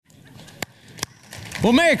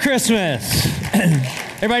Well, Merry Christmas.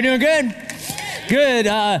 Everybody doing good? Good.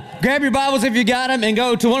 Grab your Bibles if you got them and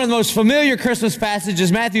go to one of the most familiar Christmas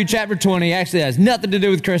passages, Matthew chapter 20. Actually, it has nothing to do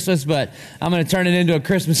with Christmas, but I'm going to turn it into a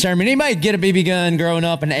Christmas sermon. Anybody get a BB gun growing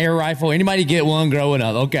up, an air rifle? Anybody get one growing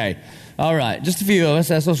up? Okay. All right. Just a few of us.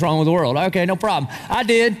 That's what's wrong with the world. Okay, no problem. I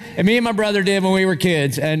did, and me and my brother did when we were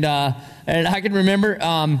kids. And I can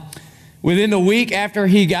remember within the week after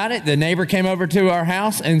he got it, the neighbor came over to our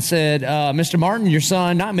house and said, Mr. Martin, your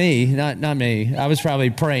son, not me. I was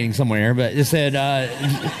probably praying somewhere, but it said,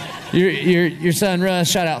 your son Russ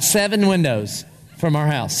shot out 7 windows from our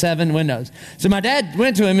house, 7 windows. So my dad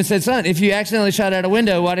went to him and said, son, if you accidentally shot out a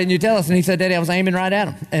window, why didn't you tell us? And he said, Daddy, I was aiming right at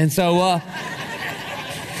him. And so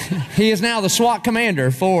he is now the SWAT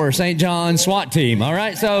commander for St. John's SWAT team. All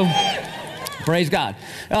right, so praise God.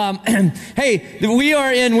 Hey, we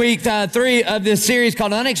are in week 3 of this series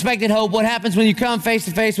called Unexpected Hope, what happens when you come face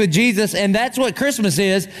to face with Jesus, and that's what Christmas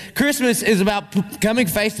is. Christmas is about coming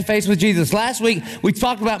face to face with Jesus. Last week, we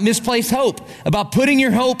talked about misplaced hope, about putting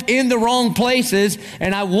your hope in the wrong places,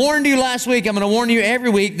 and I warned you last week, I'm going to warn you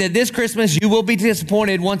every week, that this Christmas you will be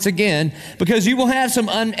disappointed once again, because you will have some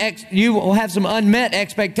unmet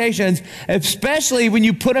expectations, especially when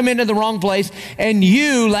you put them into the wrong place, and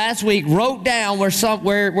you, last week, wrote down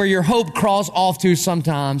where your hope crawls off to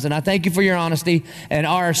sometimes. And I thank you for your honesty. And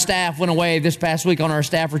our staff went away this past week on our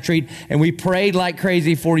staff retreat, and we prayed like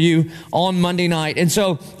crazy for you on Monday night. And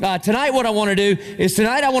so tonight what I want to do is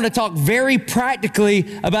I want to talk very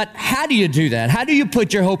practically about how do you do that? How do you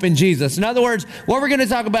put your hope in Jesus? In other words, what we're going to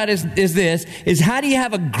talk about is how do you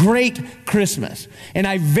have a great Christmas? And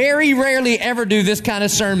I very rarely ever do this kind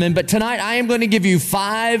of sermon, but tonight I am going to give you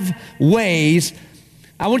 5 ways.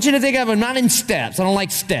 I want you to think of them not in steps. I don't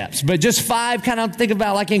like steps, but just 5 kind of think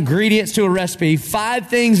about like ingredients to a recipe. 5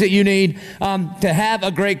 things that you need to have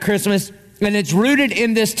a great Christmas. And it's rooted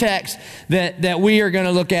in this text that we are going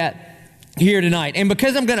to look at here tonight. And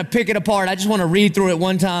because I'm going to pick it apart, I just want to read through it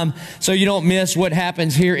one time so you don't miss what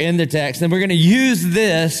happens here in the text. And we're going to use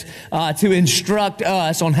this to instruct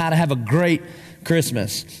us on how to have a great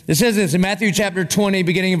Christmas. It says this in Matthew chapter 20,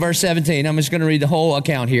 beginning in verse 17. I'm just going to read the whole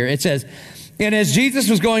account here. It says, and as Jesus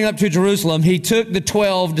was going up to Jerusalem, he took the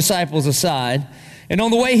 12 disciples aside. And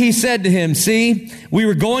on the way he said to him, see, we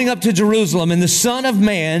were going up to Jerusalem, and the Son of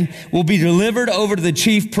Man will be delivered over to the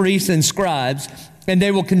chief priests and scribes, and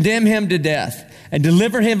they will condemn him to death and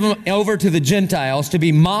deliver him over to the Gentiles to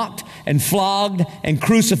be mocked and flogged and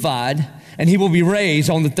crucified, and he will be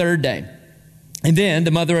raised on the 3rd day. And then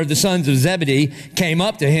the mother of the sons of Zebedee came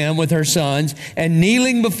up to him with her sons, and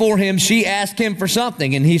kneeling before him, she asked him for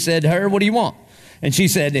something. And he said to her, what do you want? And she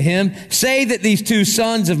said to him, say that these 2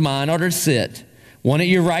 sons of mine are to sit, one at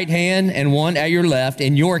your right hand and one at your left,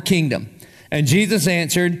 in your kingdom. And Jesus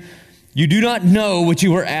answered, you do not know what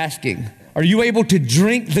you are asking. Are you able to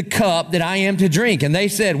drink the cup that I am to drink? And they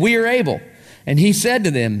said, we are able. And he said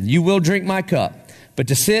to them, you will drink my cup. But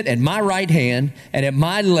to sit at my right hand and at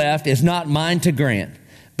my left is not mine to grant,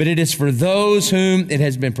 but it is for those whom it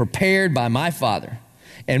has been prepared by my Father.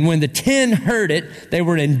 And when the 10 heard it, they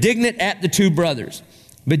were indignant at the 2 brothers.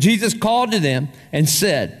 But Jesus called to them and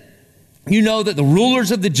said, you know that the rulers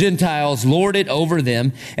of the Gentiles lord it over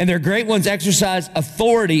them, and their great ones exercise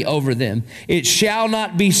authority over them. It shall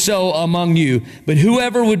not be so among you, but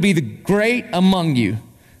whoever would be the great among you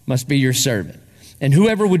must be your servant. And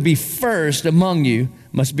whoever would be first among you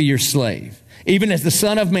must be your slave. Even as the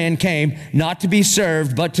Son of Man came, not to be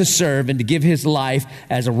served, but to serve, and to give his life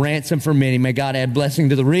as a ransom for many. May God add blessing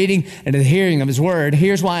to the reading and to the hearing of his word.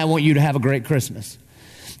 Here's why I want you to have a great Christmas.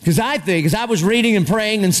 Because I think, as I was reading and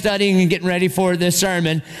praying and studying and getting ready for this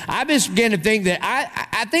sermon, I just began to think that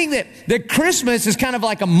I think that Christmas is kind of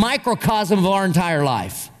like a microcosm of our entire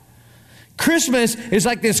life. Christmas is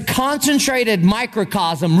like this concentrated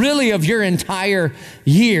microcosm, really, of your entire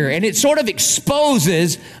year. And it sort of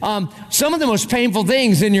exposes some of the most painful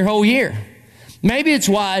things in your whole year. Maybe it's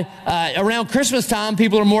why around Christmas time,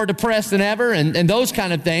 people are more depressed than ever and those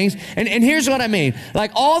kind of things. And here's what I mean.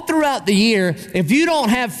 Like all throughout the year, if you don't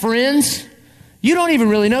have friends, you don't even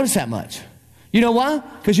really notice that much. You know why?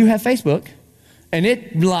 Because you have Facebook. And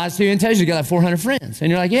it lies to you and tells you got like 400 friends. And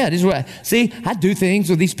you're like, yeah, this is what I do things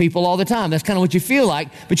with these people all the time. That's kind of what you feel like.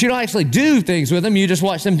 But you don't actually do things with them. You just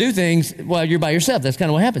watch them do things while you're by yourself. That's kind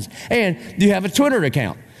of what happens. And you have a Twitter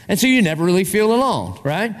account. And so you never really feel alone,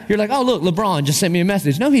 right? You're like, oh, look, LeBron just sent me a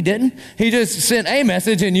message. No, he didn't. He just sent a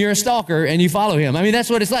message and you're a stalker and you follow him. I mean, that's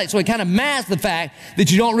what it's like. So it kind of masks the fact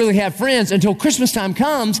that you don't really have friends until Christmas time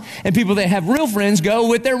comes and people that have real friends go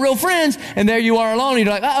with their real friends. And there you are alone. And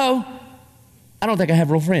you're like, uh-oh. I don't think I have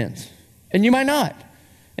real friends. And you might not.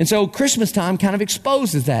 And so Christmas time kind of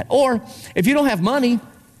exposes that. Or if you don't have money,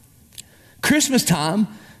 Christmas time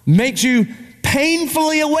makes you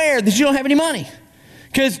painfully aware that you don't have any money.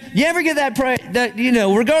 Because you ever get that,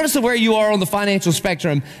 regardless of where you are on the financial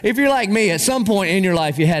spectrum, if you're like me, at some point in your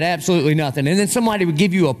life you had absolutely nothing, and then somebody would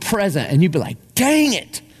give you a present, and you'd be like, dang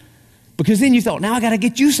it. Because then you thought, now I got to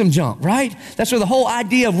get you some junk, right? That's where the whole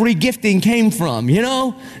idea of regifting came from, You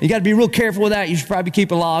got to be real careful with that. You should probably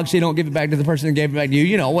keep a log so you don't give it back to the person that gave it back to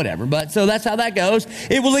you, whatever. But so that's how that goes.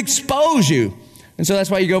 It will expose you. And so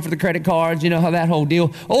that's why you go for the credit cards, how that whole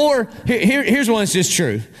deal. Or here's one that's just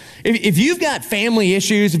true. If you've got family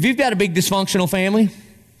issues, if you've got a big dysfunctional family,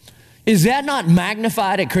 is that not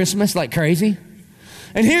magnified at Christmas like crazy?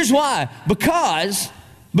 And here's why. Because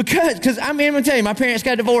I'm going to tell you, my parents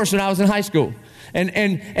got divorced when I was in high school. And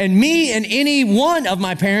me and any one of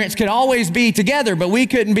my parents could always be together, but we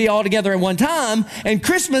couldn't be all together at one time. And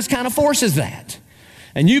Christmas kind of forces that.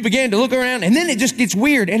 And you begin to look around, and then it just gets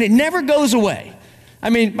weird, and it never goes away. My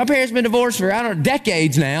parents have been divorced for,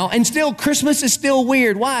 decades now, and still Christmas is still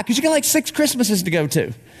weird. Why? Because you got like 6 Christmases to go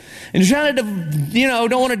to. And you're trying to,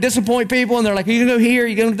 don't want to disappoint people, and they're like, you going to go here,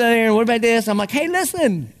 you going to go there, and what about this? I'm like, hey,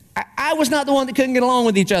 listen, I was not the one that couldn't get along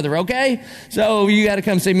with each other, okay? So you got to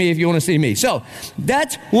come see me if you want to see me. So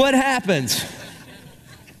that's what happens.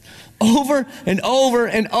 Over and over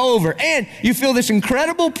and over. And you feel this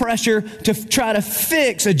incredible pressure to try to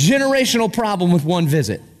fix a generational problem with one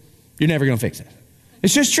visit. You're never going to fix it.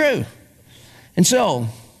 It's just true. And so,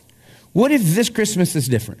 what if this Christmas is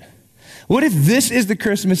different? What if this is the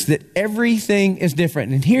Christmas that everything is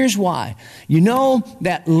different? And here's why.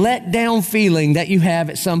 That let down feeling that you have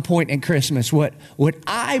at some point in Christmas, what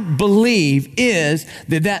I believe is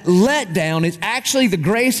that letdown is actually the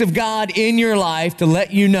grace of God in your life to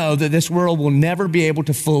let you know that this world will never be able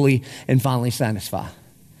to fully and finally satisfy.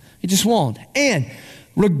 It just won't. And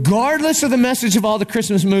regardless of the message of all the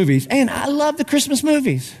Christmas movies, and I love the Christmas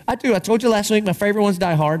movies. I do. I told you last week my favorite one's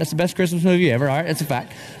Die Hard. That's the best Christmas movie ever. All right, that's a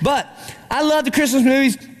fact. But I love the Christmas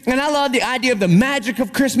movies, and I love the idea of the magic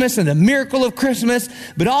of Christmas and the miracle of Christmas.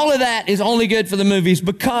 But all of that is only good for the movies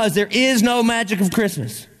because there is no magic of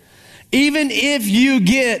Christmas. Even if you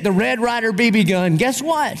get the Red Ryder BB gun, guess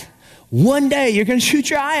what? One day you're going to shoot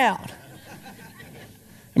your eye out.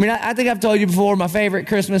 I think I've told you before, my favorite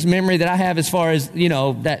Christmas memory that I have as far as,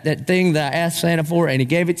 that thing that I asked Santa for and he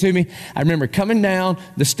gave it to me. I remember coming down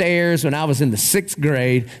the stairs when I was in the 6th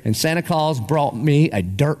grade and Santa Claus brought me a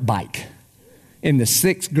dirt bike in the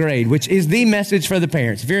 6th grade, which is the message for the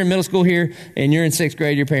parents. If you're in middle school here and you're in 6th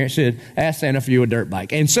grade, your parents should ask Santa for you a dirt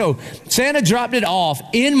bike. And so Santa dropped it off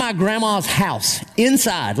in my grandma's house,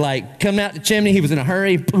 inside, like coming out the chimney. He was in a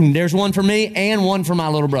hurry. Boom, there's one for me and one for my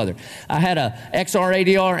little brother. I had a XR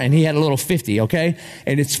ADR and he had a little 50, okay?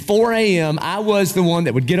 And it's 4 a.m. I was the one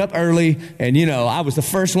that would get up early and, I was the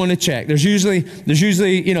first one to check. There's usually,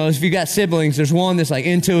 if you got siblings, there's one that's like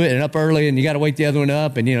into it and up early and you got to wake the other one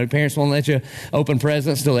up and, parents won't let you open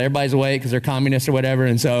presents till everybody's awake because they're communists or whatever.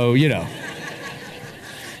 And so,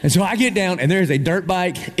 And so I get down and there's a dirt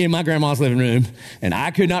bike in my grandma's living room and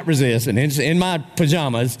I could not resist. And in my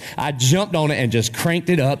pajamas, I jumped on it and just cranked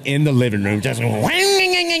it up in the living room. Just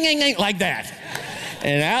like that.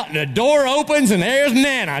 And out the door opens and there's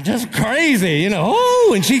Nana, just crazy,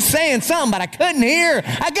 and she's saying something, but I couldn't hear.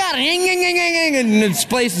 I got it, and this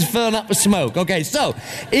place is filling up with smoke. Okay, so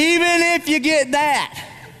even if you get that,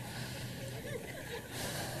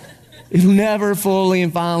 it'll never fully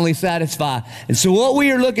and finally satisfy. And so what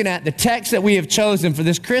we are looking at, the text that we have chosen for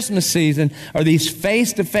this Christmas season, are these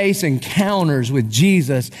face-to-face encounters with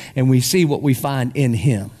Jesus, and we see what we find in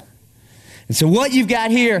him. And so what you've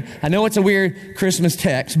got here, I know it's a weird Christmas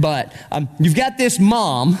text, but you've got this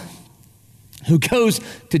mom who goes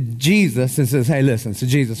to Jesus and says, hey, listen, so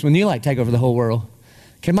Jesus, when you take over the whole world,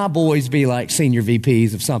 can my boys be like senior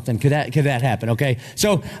VPs of something? Could that happen? Okay.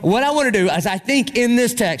 So what I want to do is I think in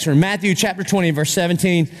this text from Matthew chapter 20, verse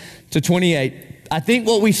 17 to 28, I think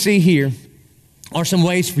what we see here are some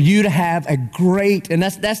ways for you to have a great, and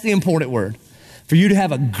that's the important word, for you to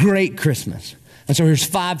have a great Christmas. And so here's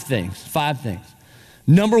 5 things.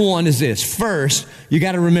 Number 1 is this. First, you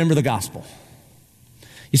got to remember the gospel.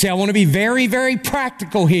 You say, I want to be very, very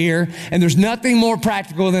practical here, and there's nothing more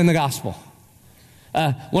practical than the gospel.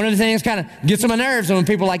 One of the things kind of gets on my nerves when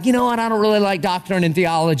people are like, I don't really like doctrine and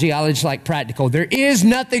theology. I just like practical. There is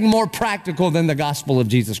nothing more practical than the gospel of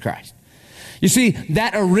Jesus Christ. You see,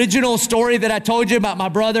 that original story that I told you about my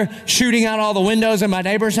brother shooting out all the windows in my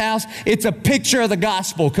neighbor's house, it's a picture of the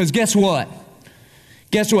gospel because guess what?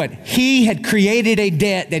 Guess what? He had created a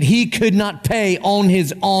debt that he could not pay on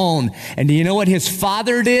his own. And do you know what his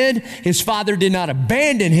father did? His father did not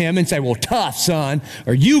abandon him and say, well, tough, son,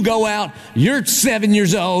 or you go out, you're 7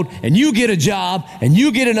 years old, and you get a job, and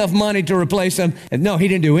you get enough money to replace him. And no, he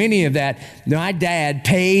didn't do any of that. My dad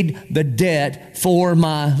paid the debt for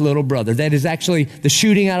my little brother. That is actually, the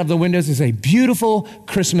shooting out of the windows is a beautiful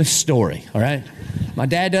Christmas story, all right? My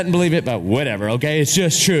dad doesn't believe it, but whatever, okay? It's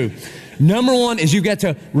just true. Number one is you got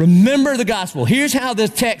to remember the gospel. Here's how the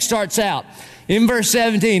text starts out. In verse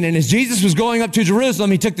 17, and as Jesus was going up to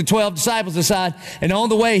Jerusalem, he took the 12 disciples aside, and on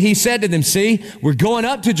the way he said to them, see, we're going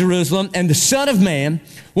up to Jerusalem, and the Son of Man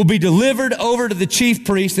will be delivered over to the chief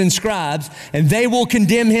priests and scribes, and they will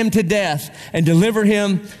condemn him to death and deliver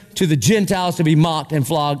him to the Gentiles to be mocked and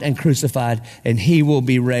flogged and crucified, and he will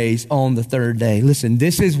be raised on the third day. Listen,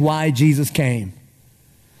 this is why Jesus came.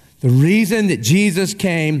 The reason that Jesus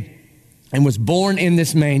came and was born in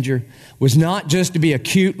this manger was not just to be a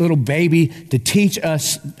cute little baby to teach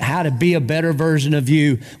us how to be a better version of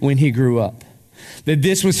you when he grew up. That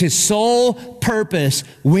this was his sole purpose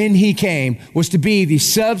when he came, was to be the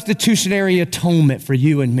substitutionary atonement for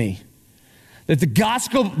you and me. That the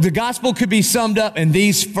gospel could be summed up in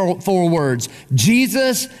these four words: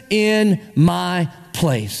 Jesus in my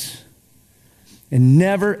place. And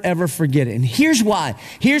never, ever forget it. And here's why.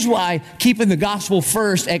 Here's why keeping the gospel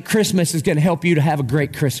first at Christmas is going to help you to have a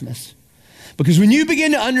great Christmas. Because when you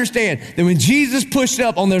begin to understand that when Jesus pushed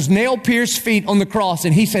up on those nail-pierced feet on the cross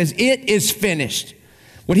and he says, it is finished,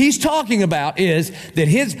 what he's talking about is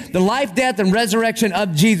that the life, death, and resurrection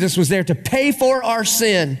of Jesus was there to pay for our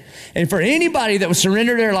sin. And for anybody that would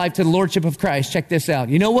surrender their life to the Lordship of Christ, check this out.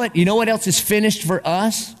 You know what? You know what else is finished for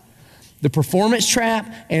us? The performance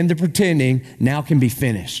trap and the pretending now can be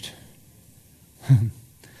finished.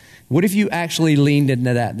 What if you actually leaned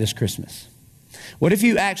into that this Christmas? What if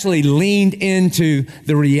you actually leaned into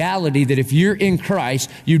the reality that if you're in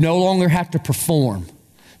Christ, you no longer have to perform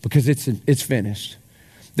because it's finished?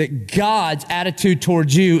 That God's attitude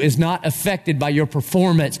towards you is not affected by your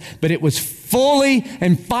performance, but it was fully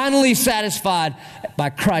and finally satisfied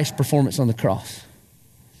by Christ's performance on the cross.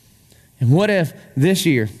 And what if this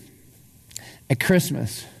year, at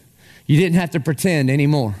Christmas, you didn't have to pretend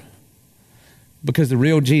anymore because the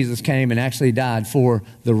real Jesus came and actually died for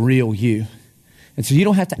the real you. And so you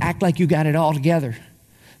don't have to act like you got it all together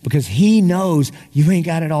because he knows you ain't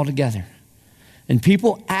got it all together. And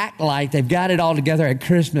people act like they've got it all together at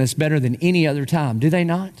Christmas better than any other time. Do they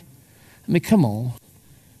not? I mean, come on.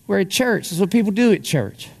 We're at church. That's what people do at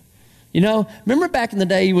church. You know, remember back in the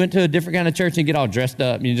day you went to a different kind of church and you get all dressed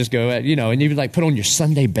up and you just go, and you like put on your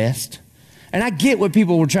Sunday best. And I get what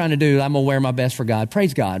people were trying to do. I'm going to wear my best for God.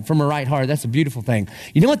 Praise God. From a right heart, that's a beautiful thing.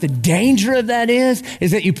 You know what the danger of that is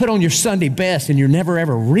that you put on your Sunday best and you're never,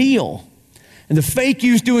 ever real. And the fake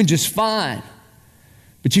you's doing just fine.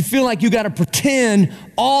 But you feel like you got to pretend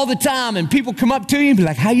all the time. And people come up to you and be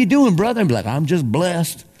like, how you doing, brother? And be like, I'm just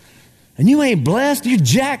blessed. And you ain't blessed. You're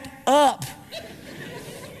jacked up.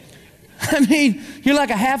 I mean, you're like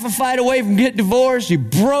a half a fight away from getting divorced. You're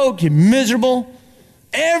broke. You're miserable.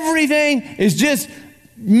 Everything is just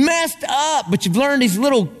messed up, but you've learned these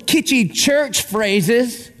little kitschy church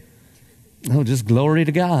phrases. Oh, just glory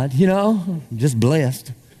to God, just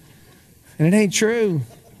blessed. And it ain't true.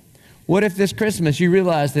 What if this Christmas you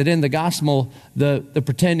realize that in the gospel, the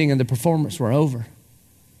pretending and the performance were over?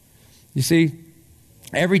 You see,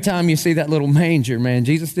 every time you see that little manger, man,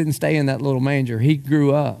 Jesus didn't stay in that little manger. He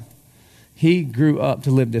grew up. He grew up to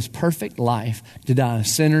live this perfect life, to die a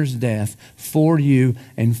sinner's death for you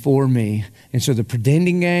and for me. And so the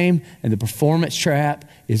pretending game and the performance trap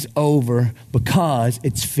is over because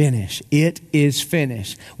it's finished. It is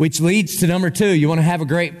finished. Which leads to number two. You want to have a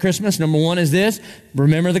great Christmas? Number one is this.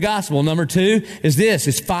 Remember the gospel. Number two is this.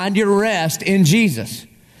 Is find your rest in Jesus.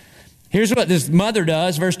 Here's what this mother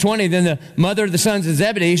does, verse 20. Then the mother of the sons of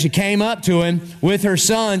Zebedee, she came up to him with her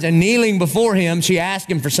sons, and kneeling before him, she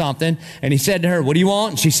asked him for something. And he said to her, what do you want?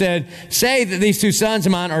 And she said, say that these two sons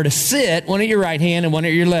of mine are to sit, one at your right hand and one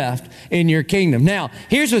at your left, in your kingdom. Now,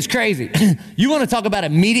 here's what's crazy. You want to talk about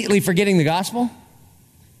immediately forgetting the gospel?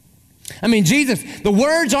 I mean, Jesus, the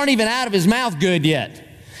words aren't even out of his mouth good yet.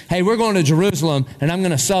 Hey, we're going to Jerusalem, and I'm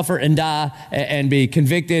going to suffer and die and be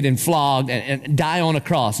convicted and flogged and die on a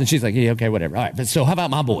cross. And she's like, yeah, okay, whatever. All right, but so how about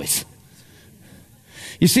my boys?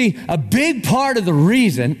 You see, a big part of the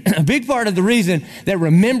reason that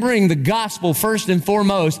remembering the gospel first and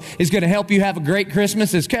foremost is going to help you have a great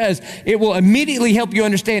Christmas is because it will immediately help you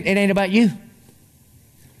understand it ain't about you.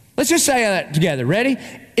 Let's just say that together. Ready?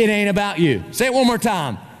 It ain't about you. Say it one more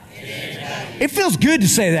time. It feels good to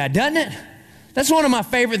say that, doesn't it? That's one of my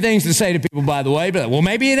favorite things to say to people, by the way. But well,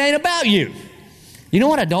 maybe it ain't about you. You know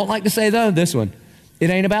what I don't like to say, though? This one. It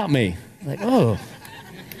ain't about me. Like, oh,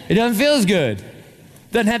 it doesn't feel as good.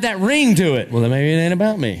 Doesn't have that ring to it. Well, then maybe it ain't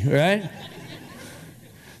about me, right?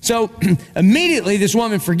 So immediately this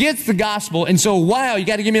woman forgets the gospel. And so, wow, you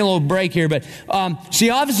got to give me a little break here. But she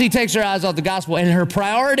obviously takes her eyes off the gospel, and her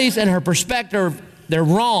priorities and her perspective, they're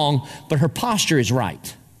wrong, but her posture is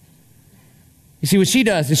right. You see, what she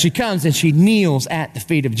does is she comes and she kneels at the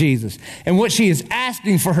feet of Jesus. And what she is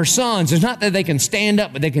asking for her sons is not that they can stand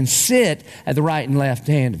up, but they can sit at the right and left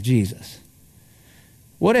hand of Jesus.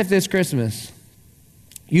 What if this Christmas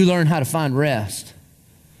you learn how to find rest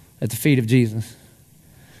at the feet of Jesus?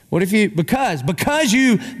 What if you, because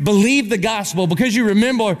you believe the gospel, because you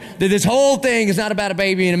remember that this whole thing is not about a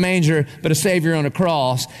baby in a manger, but a Savior on a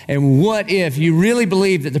cross, and what if you really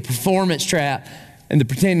believe that the performance trap and the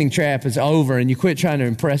pretending trap is over and you quit trying to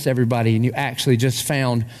impress everybody and you actually just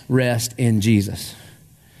found rest in Jesus?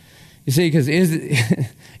 You see, because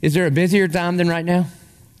is there a busier time than right now?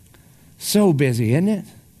 So busy, isn't it?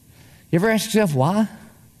 You ever ask yourself why?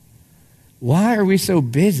 Why are we so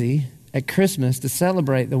busy at Christmas to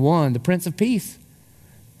celebrate the Prince of Peace?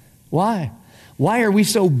 Why? Why are we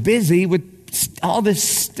so busy with all this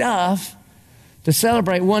stuff to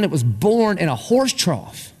celebrate one that was born in a horse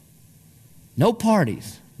trough? No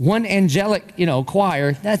parties. One angelic,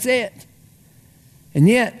 choir. That's it. And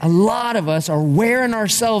yet, a lot of us are wearing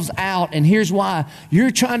ourselves out, and here's why.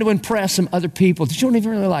 You're trying to impress some other people that you don't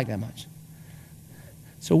even really like that much.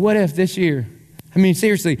 So what if this year,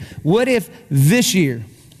 seriously, what if this year,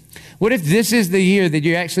 what if this is the year that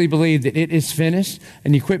you actually believe that it is finished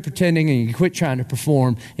and you quit pretending and you quit trying to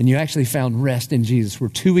perform and you actually found rest in Jesus? We're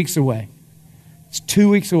 2 weeks away. It's 2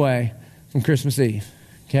 weeks away from Christmas Eve,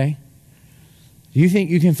 okay? Do you think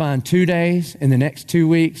you can find 2 days in the next 2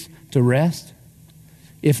 weeks to rest?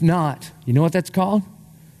 If not, you know what that's called?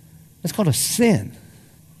 That's called a sin.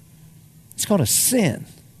 It's called a sin.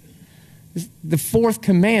 The fourth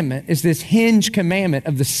commandment is this hinge commandment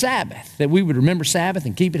of the Sabbath, that we would remember Sabbath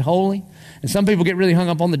and keep it holy. And some people get really hung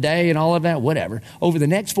up on the day and all of that, whatever. Over the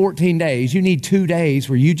next 14 days, you need 2 days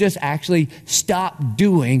where you just actually stop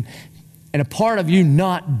doing, and a part of you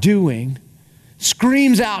not doing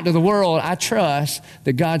screams out to the world, I trust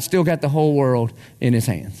that God's still got the whole world in his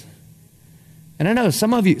hands. And I know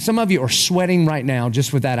some of you are sweating right now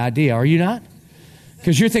just with that idea, are you not?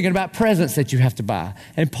 Because you're thinking about presents that you have to buy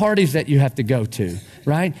and parties that you have to go to,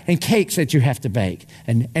 right? And cakes that you have to bake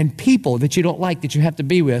and people that you don't like that you have to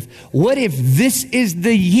be with. What if this is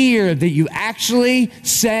the year that you actually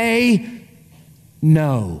say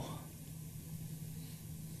no?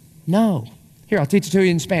 No. Here, I'll teach it to you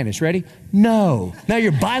in Spanish. Ready? No. Now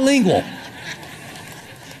you're bilingual.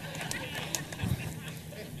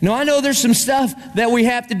 No, I know there's some stuff that we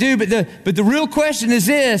have to do, but the real question is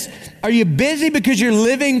this: are you busy because you're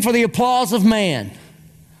living for the applause of man?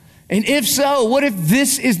 And if so, what if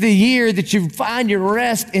this is the year that you find your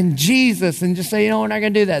rest in Jesus and just say, we're not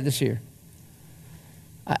going to do that this year?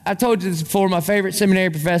 I told you this before. My favorite seminary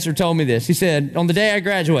professor told me this. He said, on the day I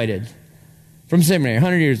graduated from seminary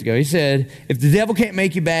 100 years ago, he said, if the devil can't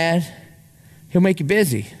make you bad, he'll make you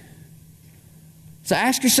busy. So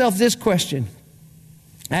ask yourself this question.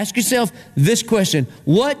 Ask yourself this question: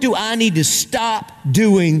 what do I need to stop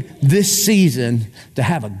doing this season to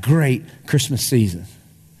have a great Christmas season?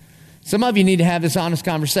 Some of you need to have this honest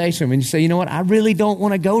conversation when you say, you know what, I really don't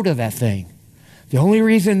want to go to that thing. The only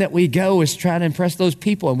reason that we go is to try to impress those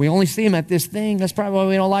people, and we only see them at this thing. That's probably why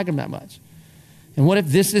we don't like them that much. And what if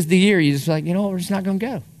this is the year you just like, we're just not going to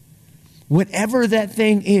go? Whatever that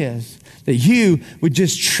thing is, that you would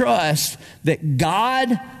just trust that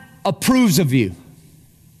God approves of you.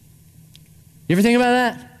 You ever think about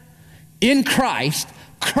that? In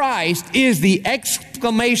Christ is the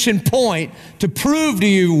exclamation point to prove to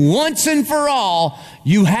you once and for all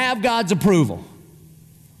you have God's approval.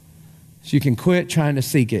 So you can quit trying to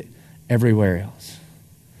seek it everywhere else.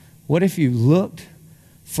 What if you looked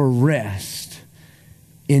for rest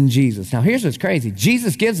in Jesus? Now here's what's crazy.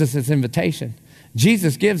 Jesus gives us this invitation.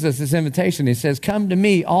 Jesus gives us this invitation. He says, come to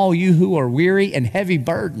me, all you who are weary and heavy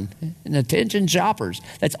burdened. And attention shoppers.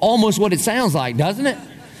 That's almost what it sounds like, doesn't it?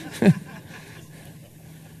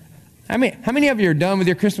 How many of you are done with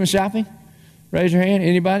your Christmas shopping? Raise your hand.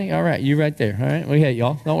 Anybody? All right, you right there. All right, we hate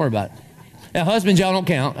y'all. Don't worry about it. Now, husbands, y'all don't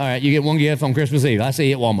count. All right, you get one gift on Christmas Eve. I see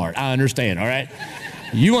you at Walmart. I understand, all right?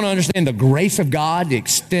 You want to understand the grace of God, the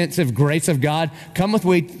extensive grace of God? Come with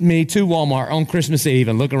me to Walmart on Christmas Eve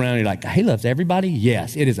and look around and you're like, he loves everybody?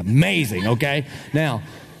 Yes, it is amazing, okay? Now,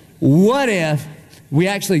 what if we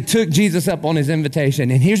actually took Jesus up on his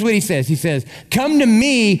invitation. And here's what he says. He says, come to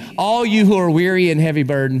me, all you who are weary and heavy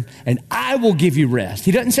burdened, and I will give you rest.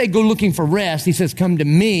 He doesn't say go looking for rest. He says, come to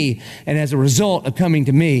me. And as a result of coming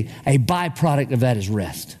to me, a byproduct of that is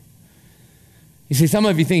rest. You see, some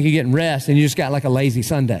of you think you're getting rest and you just got like a lazy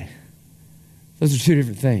Sunday. Those are two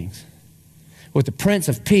different things. What the Prince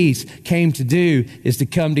of Peace came to do is to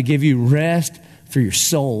come to give you rest for your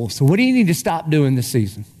soul. So what do you need to stop doing this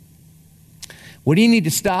season? What do you need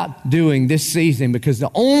to stop doing this season? Because the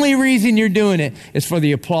only reason you're doing it is for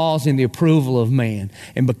the applause and the approval of man.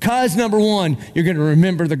 And because, number one, you're going to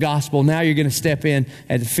remember the gospel, now you're going to step in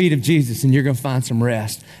at the feet of Jesus and you're going to find some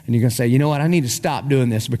rest. And you're going to say, you know what, I need to stop doing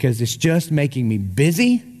this because it's just making me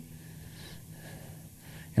busy.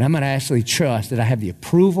 And I'm going to actually trust that I have the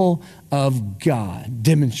approval of God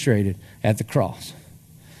demonstrated at the cross.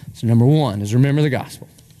 So number one is remember the gospel.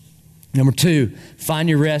 Number two, find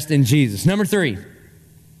your rest in Jesus. Number three,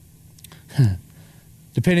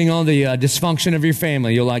 depending on the dysfunction of your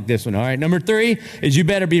family, you'll like this one, all right? Number three is you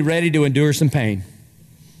better be ready to endure some pain.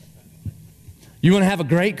 You want to have a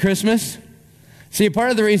great Christmas? See,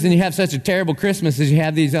 part of the reason you have such a terrible Christmas is you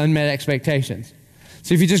have these unmet expectations.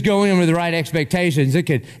 So if you just go in with the right expectations, it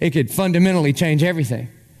could fundamentally change everything.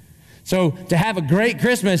 So to have a great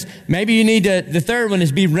Christmas, maybe you need to, the third one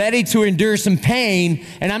is be ready to endure some pain.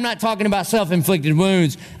 And I'm not talking about self-inflicted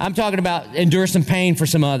wounds. I'm talking about endure some pain for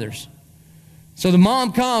some others. So the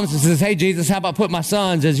mom comes and says, hey, Jesus, how about put my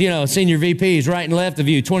sons as, senior VPs right and left of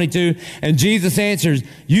you, 22. And Jesus answers,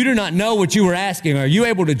 you do not know what you were asking. Are you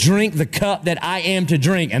able to drink the cup that I am to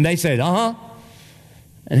drink? And they said, uh-huh.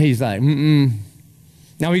 And he's like, mm-mm.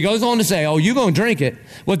 Now, he goes on to say, you're going to drink it.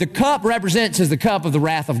 What the cup represents is the cup of the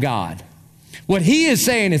wrath of God. What he is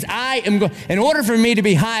saying is, in order for me to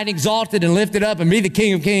be high and exalted and lifted up and be the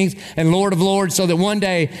King of Kings and Lord of Lords so that one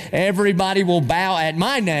day everybody will bow at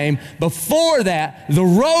my name, before that, the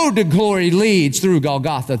road to glory leads through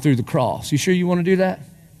Golgotha, through the cross. You sure you want to do that?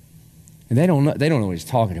 And they don't know what he's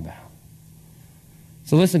talking about.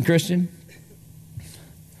 So listen, Christian.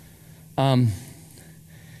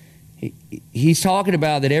 He's talking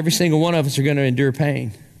about that every single one of us are going to endure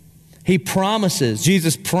pain.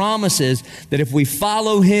 Jesus promises that if we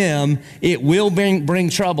follow him, it will bring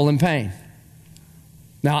trouble and pain.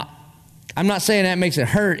 Now, I'm not saying that makes it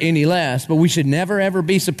hurt any less, but we should never, ever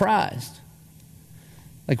be surprised.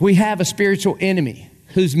 Like we have a spiritual enemy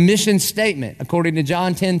whose mission statement, according to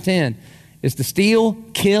John 10:10, is to steal,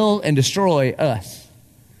 kill, and destroy us.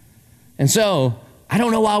 And so, I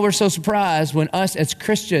don't know why we're so surprised when us as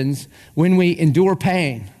Christians, when we endure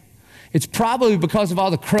pain. It's probably because of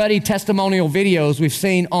all the cruddy testimonial videos we've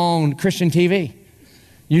seen on Christian TV.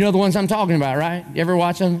 You know the ones I'm talking about, right? You ever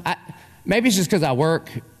watch them? Maybe it's just because I work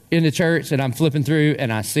in the church and I'm flipping through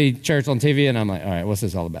and I see church on TV and I'm like, all right, what's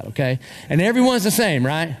this all about, okay? And everyone's the same,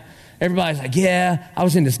 right? Everybody's like, yeah, I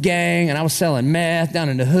was in this gang and I was selling meth down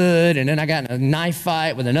in the hood, and then I got in a knife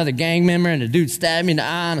fight with another gang member and the dude stabbed me in the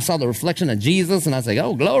eye and I saw the reflection of Jesus and I was like,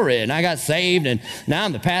 oh, glory. And I got saved and now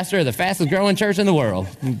I'm the pastor of the fastest growing church in the world.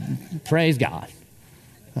 Praise God.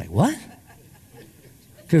 Like, what?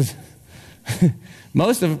 Because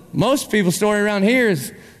most people's story around here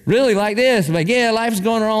is really like this. Like, yeah, life's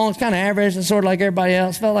going wrong. It's kind of average. It's sort of like everybody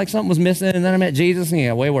else. Felt like something was missing, and then I met Jesus and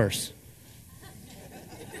yeah, way worse.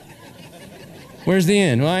 Where's the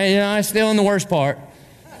end? Well, I'm still in the worst part,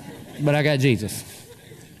 but I got Jesus.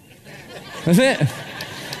 That's it.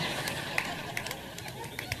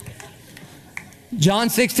 John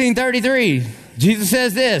 16:33, Jesus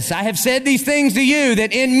says this, I have said these things to you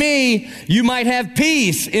that in me you might have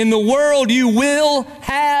peace. In the world you will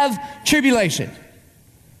have tribulation.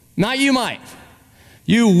 Not you might.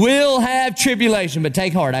 You will have tribulation, but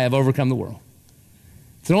take heart, I have overcome the world.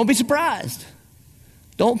 So don't be surprised.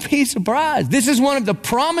 Don't be surprised. This is one of the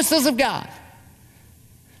promises of God.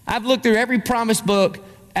 I've looked through every promise book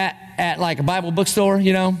at like a Bible bookstore,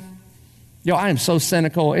 Yo, I am so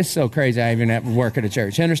cynical. It's so crazy I even have to work at a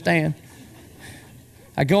church. You understand?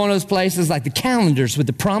 I go in those places like the calendars with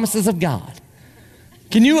the promises of God.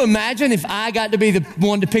 Can you imagine if I got to be the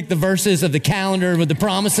one to pick the verses of the calendar with the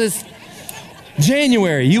promises?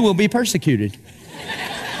 January, you will be persecuted.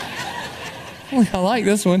 I like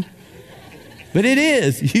this one. But it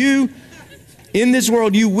is. In this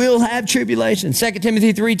world, you will have tribulation. 2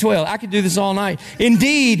 Timothy 3:12. I could do this all night.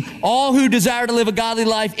 Indeed, all who desire to live a godly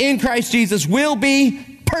life in Christ Jesus will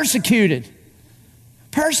be persecuted.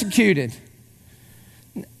 Persecuted.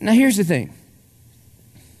 Now, here's the thing.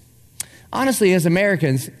 Honestly, as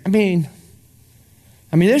Americans, I mean,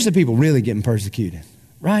 there's the people really getting persecuted,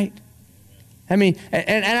 right? I mean,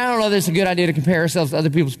 and I don't know if it's a good idea to compare ourselves to other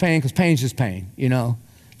people's pain, because pain's just pain, you know.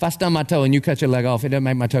 If I stub my toe and you cut your leg off, it doesn't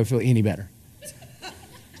make my toe feel any better.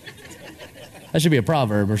 That should be a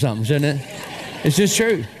proverb or something, shouldn't it? It's just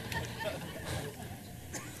true.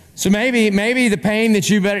 So maybe the pain that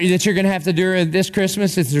you're going to have to endure this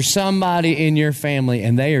Christmas is there's somebody in your family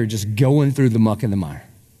and they are just going through the muck and the mire.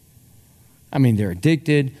 I mean, they're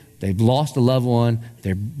addicted. They've lost a loved one.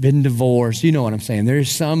 They've been divorced. You know what I'm saying.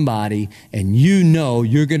 There's somebody, and you know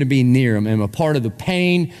you're going to be near them. And a part of the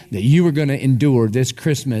pain that you are going to endure this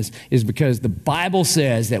Christmas is because the Bible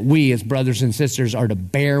says that we as brothers and sisters are to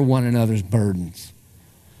bear one another's burdens.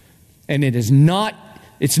 And it's not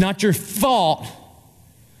your fault.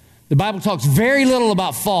 The Bible talks very little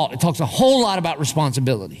about fault. It talks a whole lot about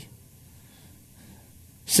responsibility.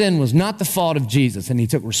 Sin was not the fault of Jesus, and he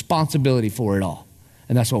took responsibility for it all.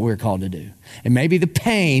 And that's what we're called to do. And maybe the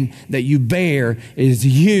pain that you bear is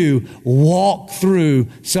you walk through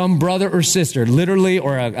some brother or sister, literally,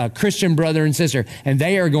 or a Christian brother and sister, and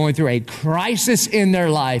they are going through a crisis in their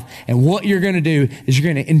life. And what you're going to do is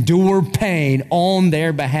you're going to endure pain on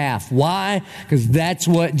their behalf. Why? Because that's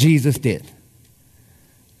what Jesus did.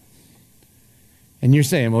 And you're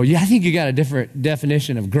saying, well, yeah, I think you got a different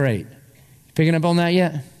definition of great. Picking up on that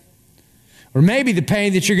yet? Or maybe the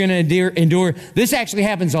pain that you're going to endure, this actually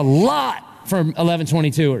happens a lot for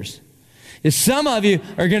 1122ers. Is some of you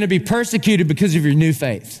are going to be persecuted because of your new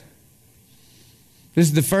faith. This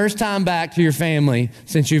is the first time back to your family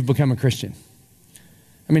since you've become a Christian.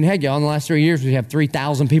 I mean, heck, y'all, in the last 3 years, we have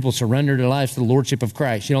 3,000 people surrender their lives to the Lordship of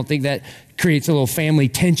Christ. You don't think that creates a little family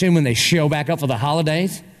tension when they show back up for the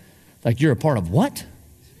holidays? Like, you're a part of what?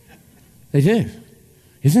 They do.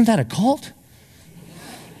 Isn't that a cult?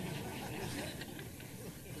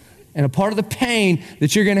 And a part of the pain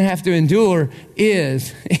that you're going to have to endure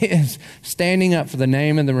is standing up for the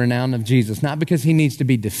name and the renown of Jesus. Not because he needs to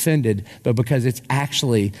be defended, but because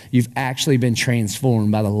you've actually been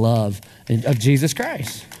transformed by the love of Jesus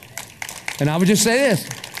Christ. And I would just say this,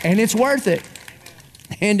 and it's worth it.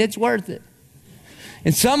 And it's worth it.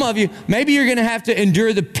 And some of you, maybe you're going to have to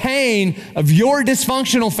endure the pain of your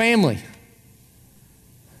dysfunctional family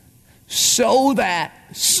so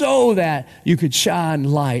that you could shine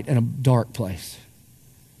light in a dark place.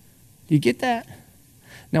 Do you get that?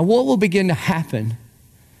 Now, what will begin to happen?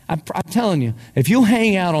 I'm telling you, if you'll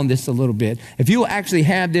hang out on this a little bit, if you'll actually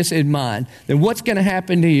have this in mind, then what's going to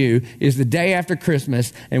happen to you is the day after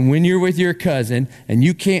Christmas, and when you're with your cousin, and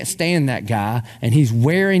you can't stand that guy, and he's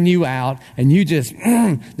wearing you out, and you just,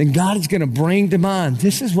 then God is going to bring to mind,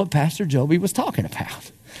 this is what Pastor Joby was talking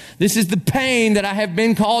about. This is the pain that I have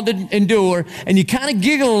been called to endure. And you kind of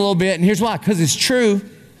giggle a little bit, and here's why, because it's true.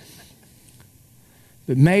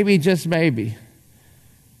 But maybe, just maybe,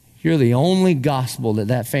 you're the only gospel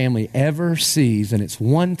that family ever sees, and it's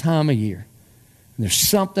one time a year. And there's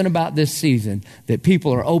something about this season that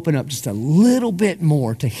people are open up just a little bit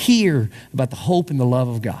more to hear about the hope and the love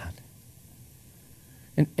of God.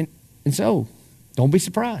 And so, don't be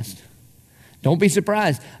surprised. Don't be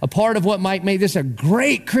surprised. A part of what might make this a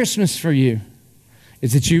great Christmas for you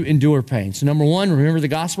is that you endure pain. So number one, remember the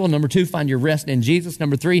gospel. Number two, find your rest in Jesus.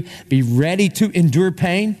 Number three, be ready to endure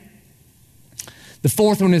pain. The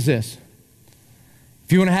fourth one is this.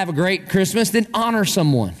 If you want to have a great Christmas, then honor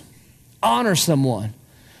someone. Honor someone.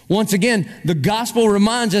 Once again, the gospel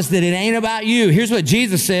reminds us that it ain't about you. Here's what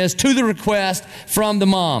Jesus says to the request from the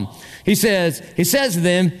mom. He says to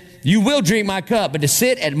them, you will drink my cup, but to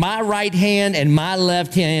sit at my right hand and my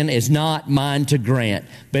left hand is not mine to grant,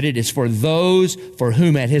 but it is for those for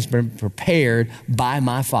whom it has been prepared by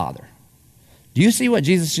my Father. Do you see what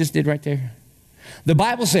Jesus just did right there? The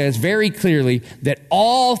Bible says very clearly that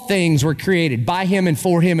all things were created by him and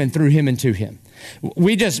for him and through him and to him.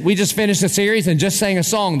 We just finished a series and just sang a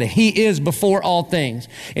song that he is before all things.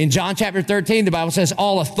 In John chapter 13, the Bible says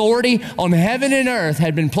all authority on heaven and earth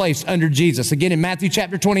had been placed under Jesus. Again, in Matthew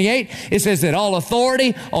chapter 28, it says that all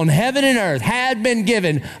authority on heaven and earth had been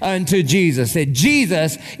given unto Jesus. That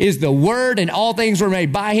Jesus is the Word and all things were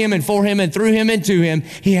made by him and for him and through him and to him.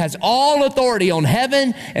 He has all authority on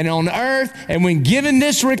heaven and on earth. And when given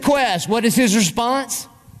this request, what is his response?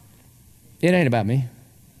 It ain't about me.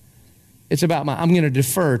 It's about I'm going to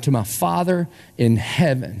defer to my Father in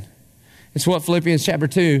heaven. It's what Philippians chapter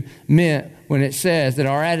 2 meant when it says that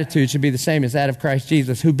our attitude should be the same as that of Christ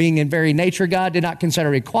Jesus, who being in very nature God, did not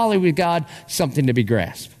consider equality with God something to be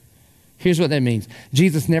grasped. Here's what that means.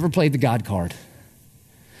 Jesus never played the God card.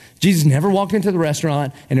 Jesus never walked into the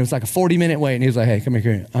restaurant and it was like a 40-minute wait and he was like, hey, come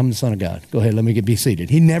here. I'm the Son of God. Go ahead, let me be seated.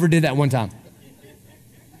 He never did that one time.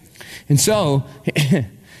 And so,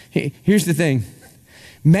 here's the thing.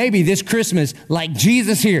 Maybe this Christmas, like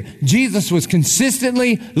Jesus here, Jesus was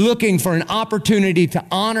consistently looking for an opportunity to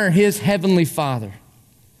honor his heavenly Father.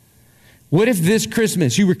 What if this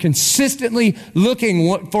Christmas you were consistently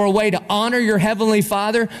looking for a way to honor your heavenly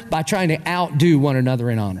Father by trying to outdo one another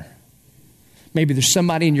in honor? Maybe there's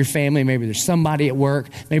somebody in your family, maybe there's somebody at work,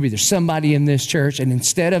 maybe there's somebody in this church, and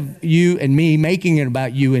instead of you and me making it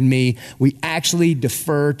about you and me, we actually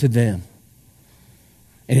defer to them.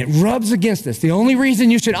 And it rubs against us. The only reason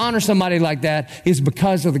you should honor somebody like that is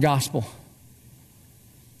because of the gospel.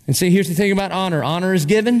 And see, here's the thing about honor. Honor is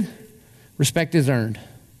given, respect is earned.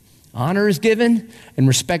 Honor is given and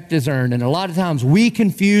respect is earned. And a lot of times we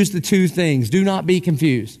confuse the two things. Do not be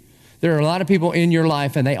confused. There are a lot of people in your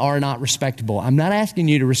life and they are not respectable. I'm not asking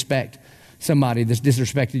you to respect somebody that's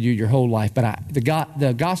disrespected you your whole life, but the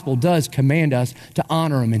gospel does command us to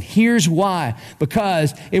honor them. And here's why.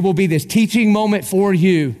 Because it will be this teaching moment for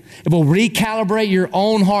you. It will recalibrate your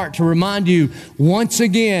own heart to remind you, once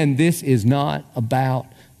again, this is not about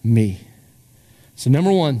me. So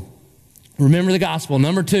number one, remember the gospel.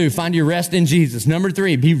 Number two, find your rest in Jesus. Number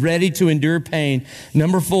three, be ready to endure pain.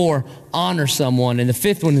 Number four, honor someone. And the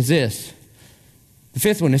fifth one is this. The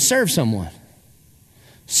fifth one is serve someone.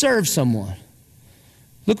 Serve someone.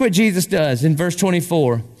 Look what Jesus does in verse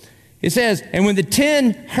 24. It says, and when the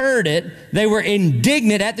 10 heard it, they were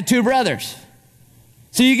indignant at the two brothers.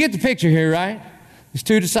 So you get the picture here, right? These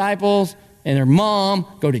two disciples and their mom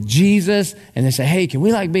go to Jesus and they say, hey, can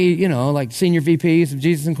we be, like senior VPs of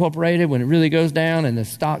Jesus Incorporated when it really goes down and the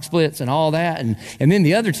stock splits and all that? And then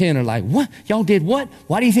the other 10 are like, what? Y'all did what?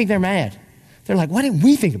 Why do you think they're mad? They're like, why didn't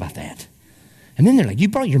we think about that? And then they're like, you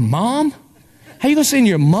brought your mom? How you going to send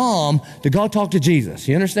your mom to go talk to Jesus?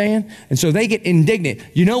 You understand? And so they get indignant.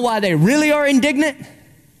 You know why they really are indignant?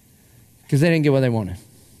 Because they didn't get what they wanted.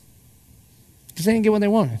 Because they didn't get what they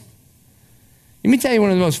wanted. Let me tell you one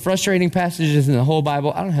of the most frustrating passages in the whole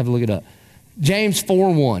Bible. I don't have to look it up. James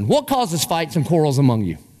 4:1. What causes fights and quarrels among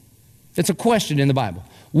you? It's a question in the Bible.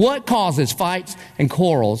 What causes fights and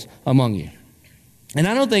quarrels among you? And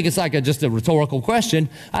I don't think it's just a rhetorical question.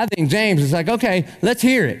 I think James is like, okay, let's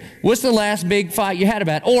hear it. What's the last big fight you had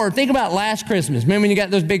about? Or think about last Christmas. Remember when you got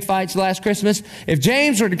those big fights last Christmas? If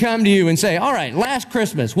James were to come to you and say, all right, last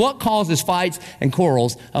Christmas, what causes fights and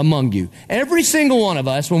quarrels among you? Every single one of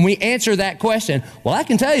us, when we answer that question, well, I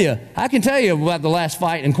can tell you about the last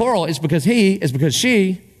fight and quarrel. It's because it's because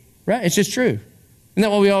she, right? It's just true. Isn't that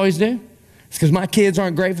what we always do? It's because my kids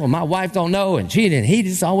aren't grateful. My wife don't know, and he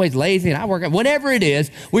just always lazy, and I work. Whatever it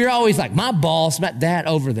is, we're always like, my boss, that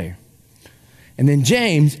over there. And then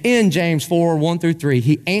James, in James 4:1-3,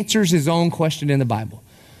 he answers his own question in the Bible.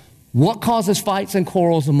 What causes fights and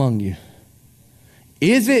quarrels among you?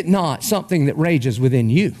 Is it not something that rages within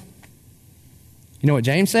you? You know what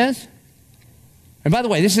James says? And by the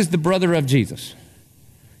way, this is the brother of Jesus.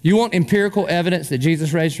 You want empirical evidence that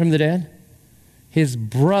Jesus raised from the dead? His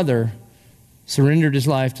brother surrendered his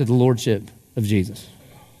life to the lordship of Jesus.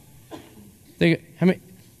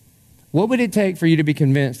 What would it take for you to be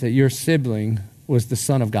convinced that your sibling was the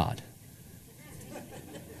Son of God?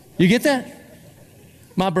 You get that?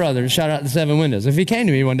 My brother, shout out the Seven Windows. If he came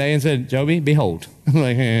to me one day and said, Joby, behold. I'm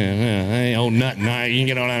like, I ain't old nothing. You can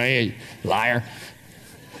get on out of here, liar.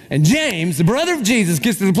 And James, the brother of Jesus,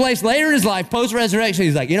 gets to the place later in his life, post-resurrection,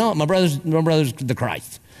 he's like, you know what, my brother's the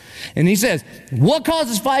Christ. And he says, what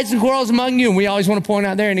causes fights and quarrels among you? And we always want to point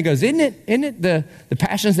out there. And he goes, isn't it the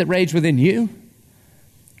passions that rage within you?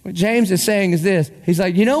 What James is saying is this. He's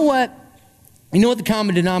like, you know what? You know what the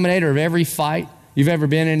common denominator of every fight you've ever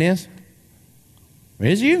been in is?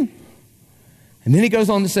 Is you. And then he goes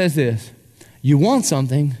on to says this. You want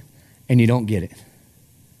something and you don't get it.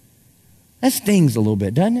 That stings a little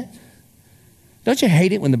bit, doesn't it? Don't you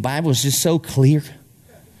hate it when the Bible is just so clear?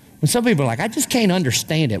 When some people are like, I just can't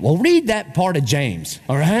understand it. Well, read that part of James,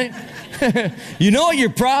 all right? You know what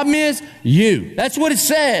your problem is? You. That's what it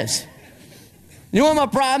says. You know what my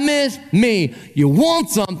problem is? Me. You want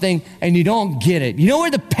something and you don't get it. You know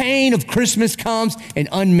where the pain of Christmas comes? In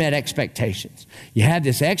unmet expectations. You have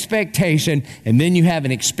this expectation and then you have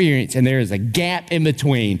an experience and there is a gap in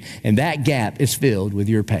between, and that gap is filled with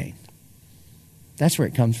your pain. That's where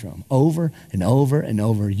it comes from. Over and over and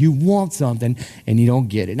over. You want something and you don't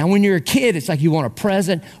get it. Now, when you're a kid, it's like you want a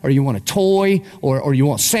present or you want a toy or you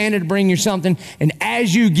want Santa to bring you something. And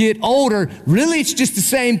as you get older, really it's just the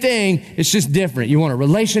same thing. It's just different. You want a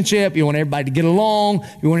relationship. You want everybody to get along.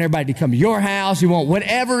 You want everybody to come to your house. You want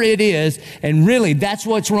whatever it is. And really, that's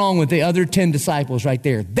what's wrong with the other 10 disciples right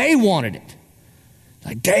there. They wanted it.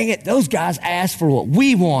 Like, dang it, those guys asked for what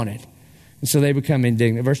we wanted. And so they become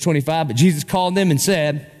indignant. Verse 25, but Jesus called them and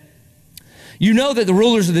said, You know that the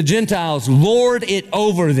rulers of the Gentiles lord it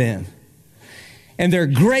over them, and their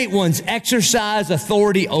great ones exercise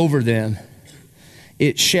authority over them.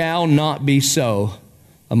 It shall not be so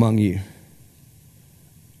among you.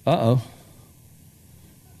 Uh-oh.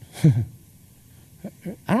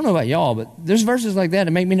 I don't know about y'all, but there's verses like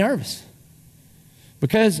that make me nervous.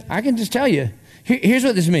 Because I can just tell you, here's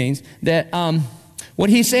what this means. That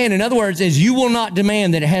what he's saying, in other words, is you will not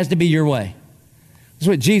demand that it has to be your way. That's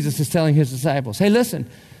what Jesus is telling his disciples. Hey, listen,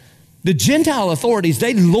 the Gentile authorities,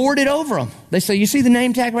 they lord it over them. They say, you see the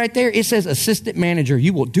name tag right there? It says assistant manager.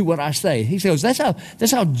 You will do what I say. He says, that's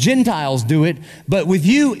how Gentiles do it. But with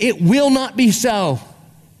you, it will not be so.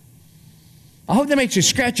 I hope that makes you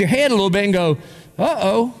scratch your head a little bit and go,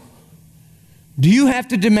 uh-oh. Do you have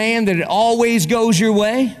to demand that it always goes your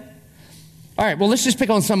way? All right, well, let's just pick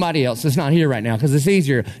on somebody else that's not here right now because it's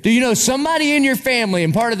easier. Do you know somebody in your family,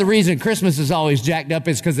 and part of the reason Christmas is always jacked up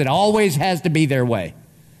is because it always has to be their way?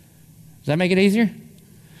 Does that make it easier?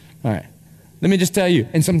 All right. Let me just tell you,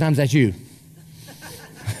 and sometimes that's you.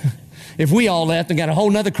 If we all left and got a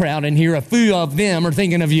whole nother crowd in here, a few of them are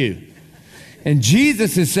thinking of you. And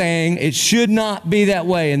Jesus is saying it should not be that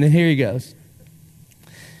way. And then here he goes.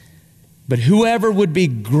 But whoever would be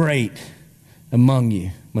great among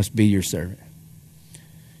you must be your servant.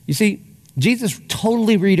 You see, Jesus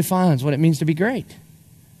totally redefines what it means to be great.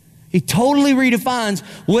 He totally redefines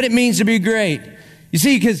what it means to be great. You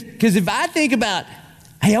see, because if I think about,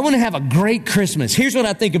 hey, I want to have a great Christmas, here's what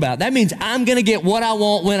I think about. That means I'm going to get what I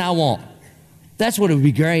want when I want. That's what it would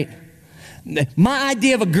be great. My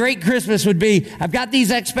idea of a great Christmas would be, I've got these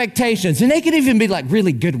expectations, and they could even be like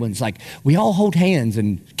really good ones, like we all hold hands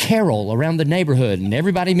and carol around the neighborhood and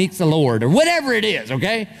everybody meets the Lord or whatever it is,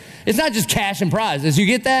 okay? It's not just cash and prizes. You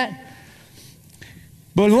get that?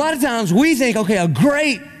 But a lot of times we think, okay, a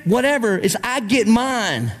great whatever is I get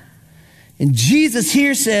mine. And Jesus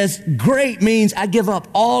here says great means I give up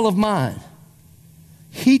all of mine.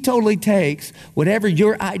 He totally takes whatever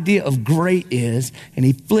your idea of great is and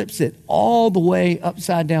he flips it all the way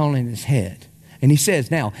upside down in his head. And he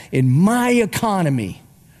says, now, in my economy,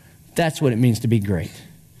 that's what it means to be great.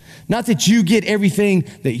 Not that you get everything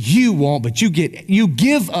that you want, but you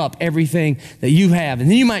give up everything that you have.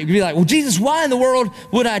 And then you might be like, well, Jesus, why in the world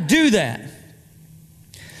would I do that?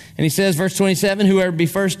 And he says, verse 27, whoever be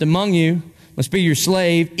first among you must be your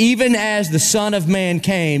slave, even as the Son of Man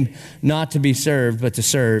came not to be served, but to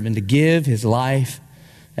serve and to give his life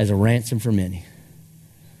as a ransom for many.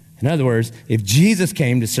 In other words, if Jesus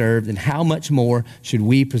came to serve, then how much more should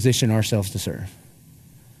we position ourselves to serve?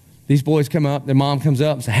 These boys come up, their mom comes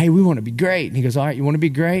up and says, hey, we want to be great. And he goes, all right, you want to be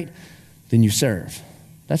great? Then you serve.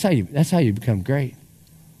 That's how you become great.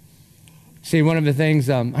 See, one of the things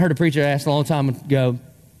I heard a preacher ask a long time ago,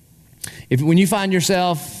 when you find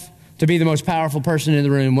yourself to be the most powerful person in the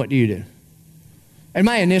room, what do you do? And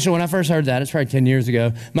my initial, when I first heard that, it's probably 10 years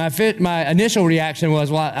ago, my initial reaction was,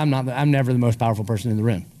 well, I'm never the most powerful person in the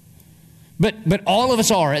room. But all of us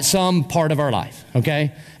are at some part of our life,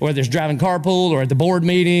 okay? Whether it's driving carpool or at the board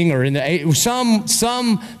meeting or in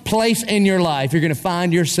some place in your life, you're going to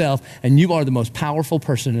find yourself and you are the most powerful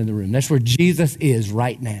person in the room. That's where Jesus is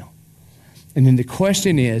right now. And then the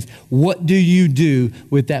question is, what do you do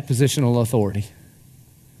with that positional authority?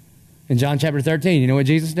 In John chapter 13, you know what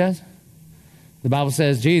Jesus does? The Bible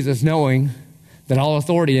says Jesus, knowing that all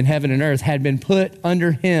authority in heaven and earth had been put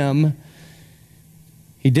under him,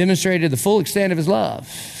 he demonstrated the full extent of his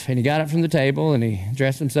love. And he got up from the table and he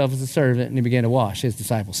dressed himself as a servant and he began to wash his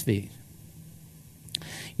disciples' feet.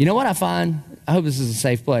 You know what I find? I hope this is a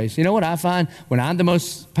safe place. You know what I find when I'm the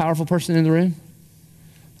most powerful person in the room?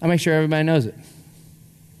 I make sure everybody knows it.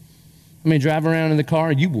 I mean, drive around in the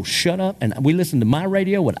car, you will shut up, and we listen to my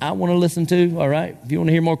radio, what I want to listen to, all right? If you want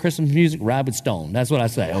to hear more Christmas music, ride with Stone. That's what I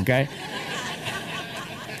say, okay?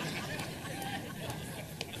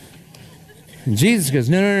 And Jesus goes,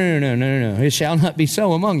 no. It shall not be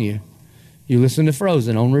so among you. You listen to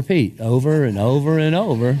Frozen on repeat, over and over and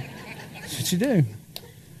over. That's what you do.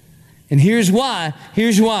 And here's why.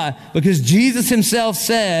 Because Jesus himself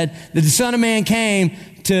said that the Son of Man came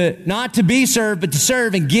not to be served, but to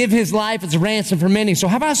serve and give his life as a ransom for many. So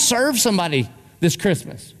how about serve somebody this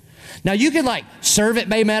Christmas? Now, you could serve at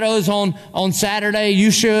Bay Meadows on Saturday. You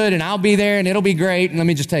should, and I'll be there, and it'll be great. And let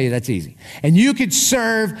me just tell you, that's easy. And you could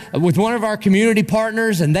serve with one of our community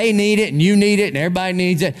partners, and they need it, and you need it, and everybody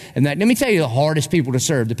needs it. And let me tell you the hardest people to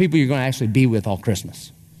serve, the people you're going to actually be with all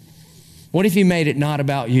Christmas. What if you made it not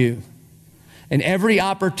about you? and every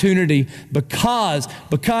opportunity because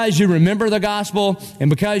you remember the gospel and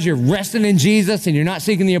because you're resting in Jesus and you're not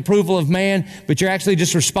seeking the approval of man, but you're actually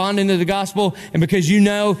just responding to the gospel, and because you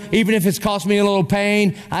know, even if it's cost me a little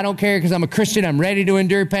pain, I don't care because I'm a Christian, I'm ready to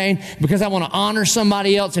endure pain, because I want to honor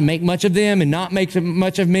somebody else and make much of them and not make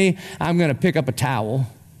much of me, I'm going to pick up a towel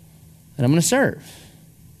and I'm going to serve.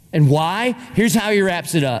 And why? Here's how he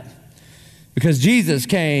wraps it up. Because Jesus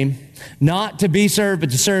came not to be served,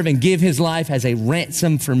 but to serve and give his life as a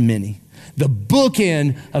ransom for many. The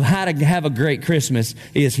bookend of how to have a great Christmas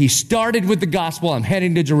is he started with the gospel. I'm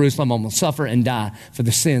heading to Jerusalem. I'm going to suffer and die for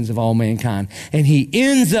the sins of all mankind. And he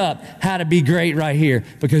ends up how to be great right here,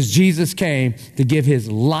 because Jesus came to give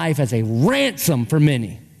his life as a ransom for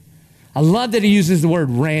many. I love that he uses the word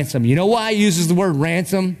ransom. You know why he uses the word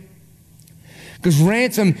ransom? Because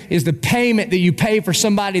ransom is the payment that you pay for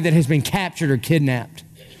somebody that has been captured or kidnapped.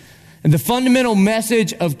 And the fundamental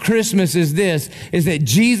message of Christmas is this, is that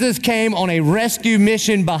Jesus came on a rescue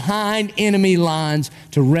mission behind enemy lines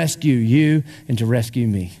to rescue you and to rescue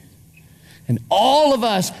me. And all of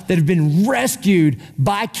us that have been rescued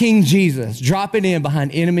by King Jesus, dropping in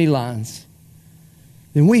behind enemy lines,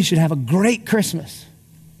 then we should have a great Christmas.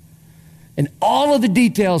 And all of the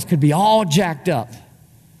details could be all jacked up.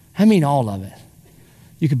 I mean all of it.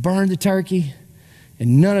 You could burn the turkey,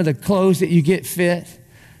 and none of the clothes that you get fit.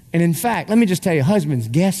 And in fact, let me just tell you, husbands,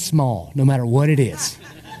 guess small, no matter what it is.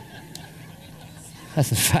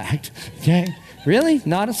 That's a fact, okay? Really?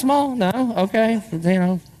 Not a small? No? Okay. You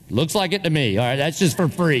know, looks like it to me. All right, that's just for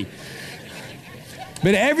free.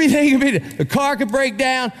 But everything could be, the car could break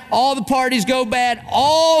down, all the parties go bad,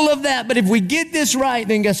 all of that. But if we get this right,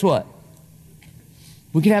 then guess what?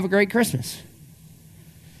 We can have a great Christmas.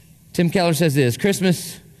 Tim Keller says this,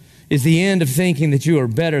 Christmas is the end of thinking that you are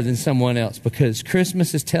better than someone else, because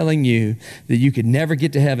Christmas is telling you that you could never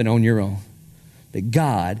get to heaven on your own, that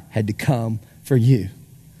God had to come for you.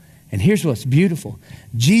 And here's what's beautiful.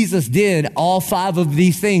 Jesus did all 5 of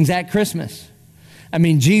these things at Christmas. I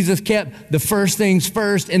mean, Jesus kept the first things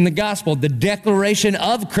first in the gospel. The declaration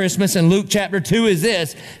of Christmas in Luke chapter 2 is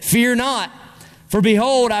this, fear not. For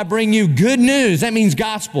behold, I bring you good news. That means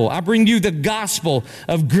gospel. I bring you the gospel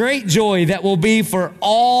of great joy that will be for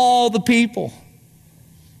all the people.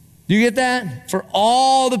 Do you get that? For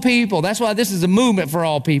all the people. That's why this is a movement for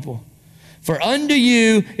all people. For unto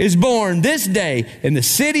you is born this day in the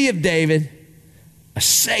city of David a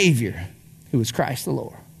Savior who is Christ the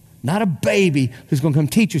Lord. Not a baby who's going to come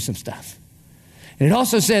teach you some stuff. And it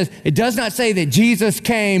also says, it does not say that Jesus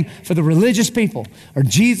came for the religious people, or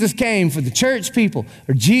Jesus came for the church people,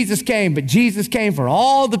 or Jesus came, but Jesus came for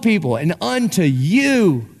all the people and unto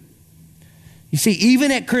you. You see,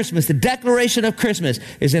 even at Christmas, the declaration of Christmas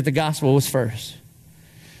is that the gospel was first.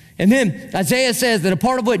 And then Isaiah says that a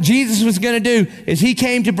part of what Jesus was going to do is he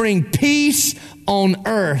came to bring peace on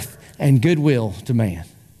earth and goodwill to man.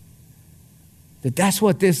 That's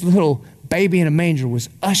what this little baby in a manger was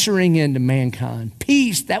ushering into mankind.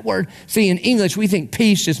 Peace, that word, see, in English, we think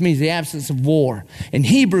peace just means the absence of war. In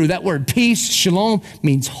Hebrew, that word peace, shalom,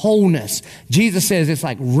 means wholeness. Jesus says it's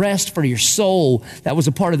like rest for your soul. That was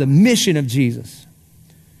a part of the mission of Jesus.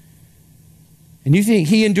 And you think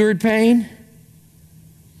he endured pain?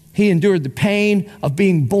 He endured the pain of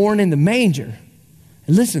being born in the manger.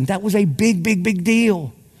 And listen, that was a big, big, big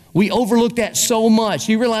deal. We overlook that so much.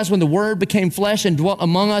 You realize when the Word became flesh and dwelt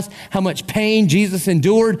among us, how much pain Jesus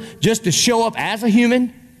endured just to show up as a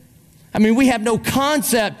human? I mean, we have no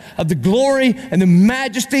concept of the glory and the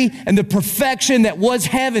majesty and the perfection that was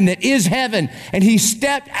heaven, that is heaven. And he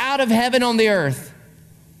stepped out of heaven on the earth.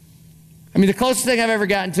 I mean, the closest thing I've ever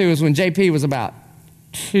gotten to is when JP was about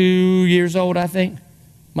 2 years old, I think,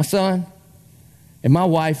 my son. And my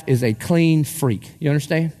wife is a clean freak. You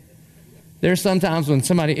understand? There's sometimes when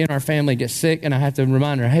somebody in our family gets sick and I have to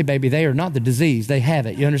remind her, hey, baby, they are not the disease. They have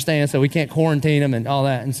it. You understand? So we can't quarantine them and all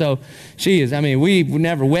that. And so she is. I mean, we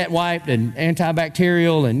never wet wiped and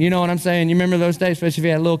antibacterial and you know what I'm saying? You remember those days, especially if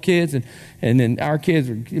you had little kids and then our kids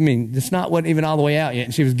were, I mean, the snot wasn't even all the way out yet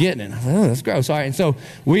and she was getting it. I was like, oh, that's gross. All right. And so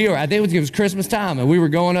I think it was Christmas time and we were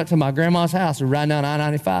going up to my grandma's house. We're riding down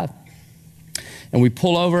I-95 and we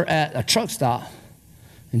pull over at a truck stop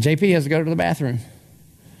and JP has to go to the bathroom.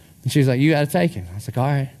 And she was like, you got to take him. I was like, all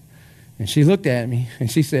right. And she looked at me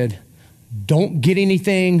and she said, don't get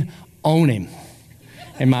anything on him.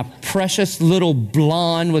 and my precious little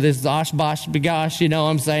blonde with his osh bosh bagosh, you know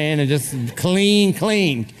what I'm saying, and just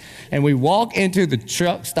clean. And we walk into the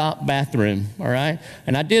truck stop bathroom, all right?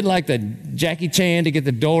 And I did like the Jackie Chan to get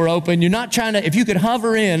the door open. You're not trying to, if you could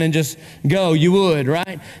hover in and just go, you would,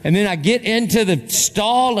 right? And then I get into the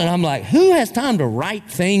stall and I'm like, who has time to write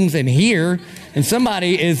things in here? And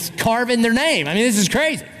somebody is carving their name. I mean, this is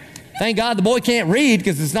crazy. Thank God the boy can't read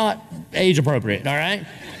because it's not age appropriate, all right?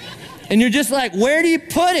 And you're just like, where do you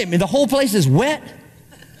put him? And the whole place is wet.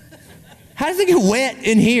 How does it get wet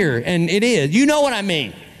in here? And it is. You know what I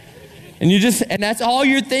mean. And and that's all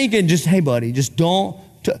you're thinking. Just, hey, buddy, just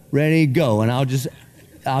ready, go. And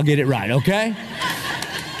I'll get it right, okay?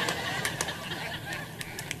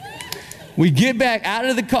 We get back out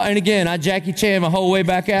of the car. And again, I Jackie Chan my whole way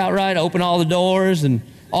back out, right? Open all the doors and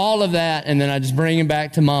all of that. And then I just bring him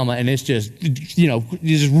back to Mama. And it's just, you're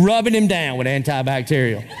just rubbing him down with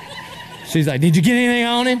antibacterial. She's like, did you get anything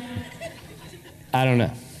on him? I don't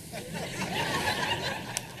know.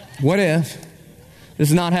 What if? This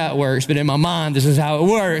is not how it works, but in my mind, this is how it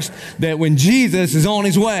works. That when Jesus is on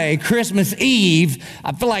his way, Christmas Eve,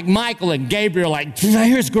 I feel like Michael and Gabriel, I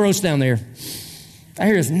hear it's gross down there. I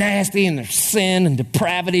hear it's nasty and there's sin and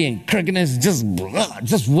depravity and crookedness.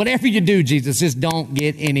 Just whatever you do, Jesus, just don't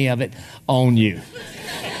get any of it on you.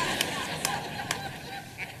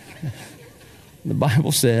 The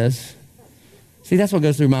Bible says, see, that's what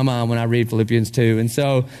goes through my mind when I read Philippians 2. And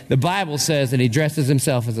so the Bible says that he dresses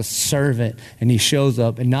himself as a servant and he shows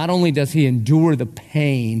up. And not only does he endure the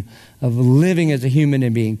pain of living as a human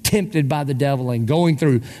and being tempted by the devil and going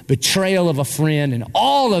through betrayal of a friend and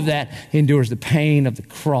all of that, he endures the pain of the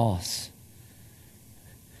cross.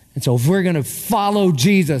 And so if we're going to follow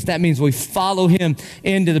Jesus, that means we follow him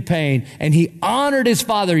into the pain. And he honored his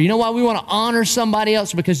Father. You know why we want to honor somebody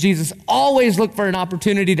else? Because Jesus always looked for an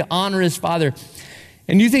opportunity to honor his Father.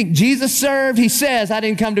 And you think Jesus served? He says, I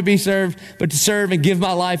didn't come to be served, but to serve and give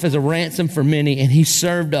my life as a ransom for many. And he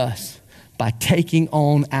served us by taking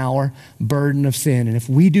on our burden of sin. And if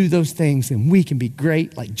we do those things, then we can be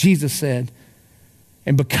great, like Jesus said.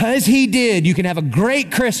 And because he did, you can have a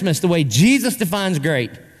great Christmas the way Jesus defines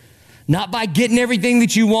great. Not by getting everything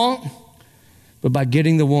that you want, but by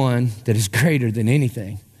getting the one that is greater than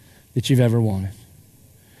anything that you've ever wanted.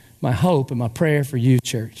 My hope and my prayer for you,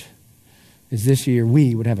 church, is this year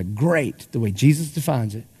we would have a great, the way Jesus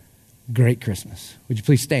defines it, great Christmas. Would you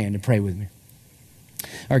please stand and pray with me?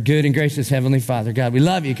 Our good and gracious Heavenly Father, God, we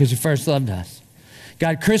love you because you first loved us.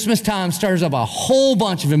 God, Christmas time stirs up a whole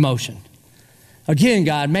bunch of emotion. Again,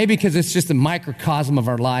 God, maybe because it's just a microcosm of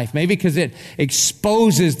our life. Maybe because it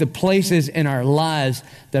exposes the places in our lives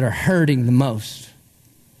that are hurting the most.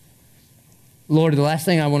 Lord, the last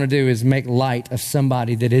thing I want to do is make light of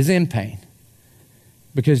somebody that is in pain.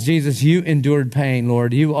 Because, Jesus, you endured pain,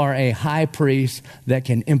 Lord. You are a high priest that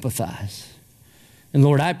can empathize. And,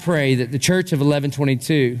 Lord, I pray that the church of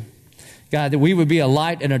 1122, God, that we would be a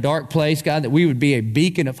light in a dark place. God, that we would be a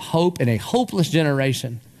beacon of hope in a hopeless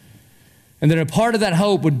generation. And that a part of that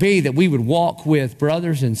hope would be that we would walk with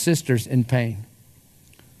brothers and sisters in pain.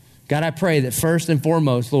 God, I pray that first and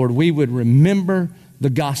foremost, Lord, we would remember the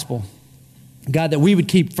gospel. God, that we would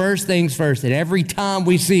keep first things first, that every time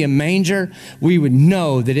we see a manger, we would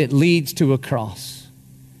know that it leads to a cross.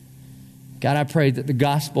 God, I pray that the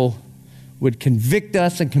gospel would convict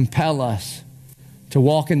us and compel us to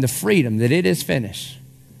walk in the freedom that it is finished.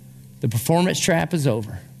 The performance trap is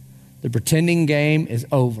over. The pretending game is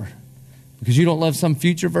over. Because you don't love some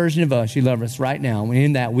future version of us. You love us right now. And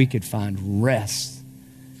in that, we could find rest.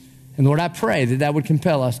 And Lord, I pray that that would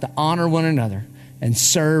compel us to honor one another and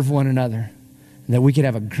serve one another. And that we could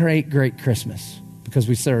have a great, great Christmas because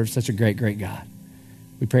we serve such a great, great God.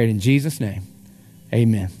 We pray it in Jesus' name.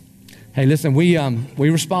 Amen. Hey, listen, we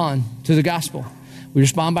respond to the gospel. We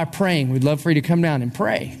respond by praying. We'd love for you to come down and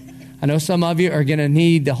pray. I know some of you are going to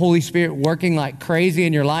need the Holy Spirit working like crazy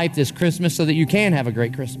in your life this Christmas so that you can have a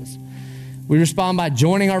great Christmas. We respond by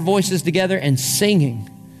joining our voices together and singing,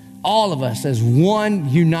 all of us as one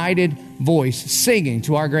united voice, singing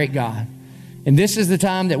to our great God. And this is the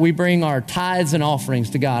time that we bring our tithes and offerings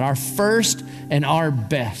to God, our first and our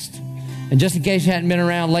best. And just in case you hadn't been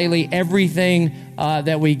around lately, everything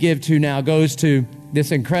that we give to now goes to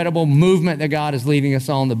this incredible movement that God is leading us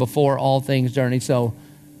on, the Before All Things journey. So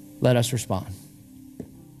let us respond.